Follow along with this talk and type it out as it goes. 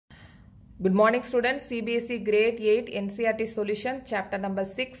Good morning students, CBSE grade 8 NCERT solution chapter number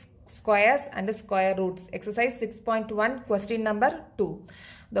 6 squares and square roots exercise 6.1 question number 2.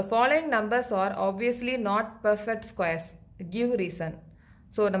 The following numbers are obviously not perfect squares. Give reason.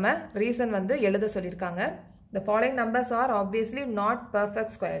 So நம்ம reason வந்து எழுத சொல்லிருக்காங்க. The following numbers are obviously not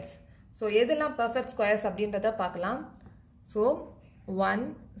perfect squares. So எதெல்லாம் perfect squares அப்படின்றத பார்க்கலாம். So 1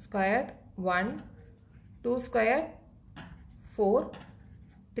 squared 1, 2 squared 4,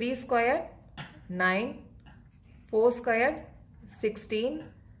 3 squared 9, 4 squared 16,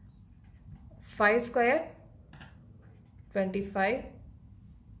 5 squared 25,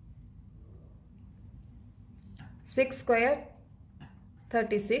 6 squared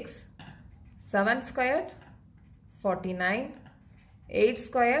 36, 7 squared 49, 8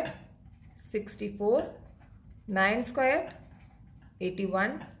 squared 64, 9 squared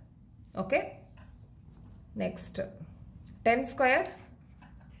 81. Okay. Next 10 squared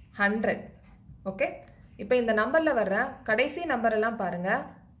 100. Okay. இப்போ இந்த நம்பர்ல வர்ற கடைசி நம்பர் எல்லாம் பாருங்க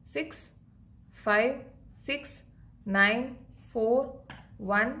 6 5 6 9 4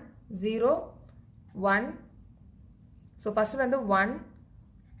 1 0 1. So first வந்து 1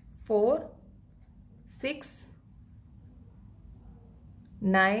 4 6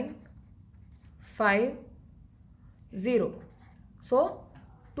 9 5 0. So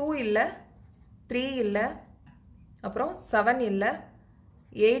 2 இல்ல 3 இல்ல அப்புறம் 7 இல்ல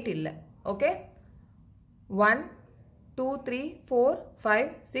 8 இல்ல. ஓகே 1 2 3 4 5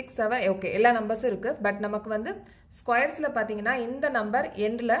 6 7 ஓகே எல்லா நம்பர்ஸும் இருக்கு. பட் நமக்கு வந்து ஸ்கொயர்ஸ்ல பாத்தீங்கன்னா இந்த நம்பர்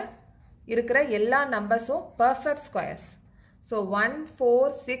எண்ட்ல இருக்கிற எல்லா நம்பர்ஸும் பெர்ஃபெக்ட் ஸ்கொயர்ஸ். ஸோ 1 4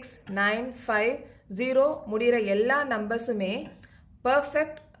 6 9 5 0 முடிகிற எல்லா நம்பர்ஸுமே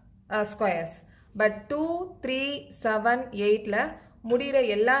பெர்ஃபெக்ட் ஸ்கொயர்ஸ். பட் 2 3 7 8ல முடிகிற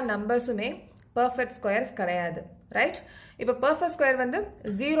எல்லா நம்பர்ஸுமே பெர்ஃபெக்ட் ஸ்கொயர்ஸ் கிடையாது. ரைட். இப்போ பெர்ஃபெக்ட் ஸ்கொயர் வந்து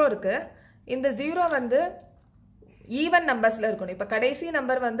 0 இருக்கு. இந்த 0 வந்து ஈவன் நம்பர்ஸ்ல இருக்கணும். இப்போ கடைசி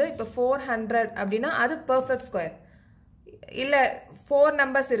நம்பர் வந்து இப்போ 400 அப்படின்னா அது பெர்ஃபெக்ட் ஸ்கொயர். இல்ல 4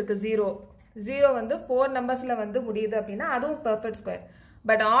 நம்பர்ஸ் இருக்கு 0 வந்து 4 நம்பர்ஸ்ல வந்து முடியுது அப்படின்னா அதுவும் பெர்ஃபெக்ட் ஸ்கொயர்.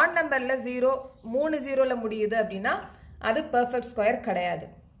 பட் ஆட் நம்பர்ல 0 3 0ல முடியுது அப்படின்னா அது பெர்ஃபெக்ட் ஸ்கொயர் கிடையாது.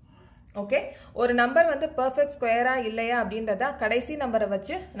 ஓகே. ஒரு நம்பர் வந்து பெர்ஃபெக்ட் ஸ்கொயரா இல்லையா அப்படின்றத கடைசி நம்பரை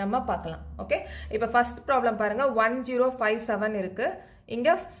வச்சு நம்ம பார்க்கலாம். ஓகே. இப்போ ஃபர்ஸ்ட் ப்ராப்ளம் பாருங்க 1057 இருக்கு. இங்க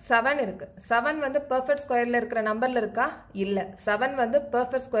 7 இருக்கு. 7 வந்து பெர்ஃபெக்ட் ஸ்கொயர்ல இருக்கிற நம்பர்ல இருக்கா? இல்ல. 7 வந்து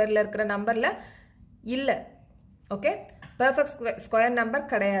பெர்ஃபெக்ட் ஸ்கொயர்ல இருக்கிற நம்பர்ல இல்ல. ஓகே. பெர்ஃபெக்ட் ஸ்கொயர் நம்பர்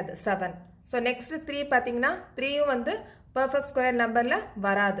கிடையாது 7. ஸோ நெக்ஸ்ட் 3 பாத்தீங்கன்னா 3யும் வந்து பெர்ஃபெக்ட் ஸ்கொயர் நம்பர்ல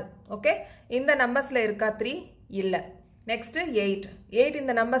வராது. ஓகே. இந்த நம்பர்ஸ்ல இருக்கா 3? இல்ல. நெக்ஸ்ட் 8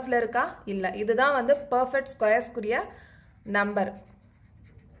 இந்த நம்பர்ஸ்ல இருக்கா? இல்ல. இதுதான் வந்து பெர்ஃபெக்ட் ஸ்கொயர்ஸ்க்குரிய நம்பர்.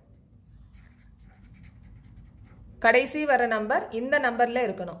 கடைசி வர நம்பர் இந்த நம்பர்ல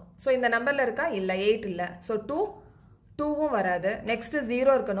இருக்கணும். ஸோ இந்த நம்பர்ல இருக்கா? இல்ல. 8 இல்ல. ஸோ 2வும் வராது. நெக்ஸ்ட்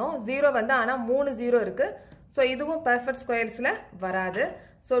 0 இருக்கணும். 0 வந்து ஆனா 3 0 இருக்கு. ஸோ இதுவும் பெர்ஃபெக்ட் ஸ்கொயர்ஸ்ல வராது.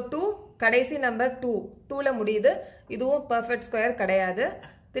 ஸோ 2 கடைசி நம்பர் 2ல முடியுது. இதுவும் பெர்ஃபெக்ட் ஸ்கொயர் கிடையாது.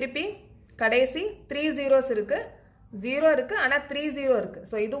 திருப்பி கடைசி 3 zeros இருக்கு. 0 இருக்கு ஆனா 3 0 இருக்கு.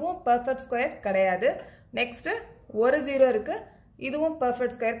 ஸோ இதுவும் பெர்ஃபெக்ட் ஸ்கொயர் கிடையாது. நெக்ஸ்ட் ஒரு 0 இருக்கு. இதுவும்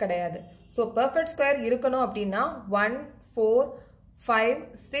பெர்ஃபெக்ட் ஸ்கொயர் கிடையாது. ஸோ பெர்ஃபெக்ட் ஸ்கொயர் இருக்கணும் அப்படின்னா 1 4 5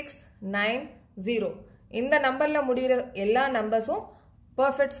 6 9 0 இந்த நம்பர்ல முடிகிற எல்லா நம்பர்ஸும்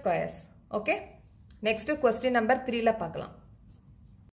perfect squares. Okay. Next question number 3ல பார்க்கலாம்.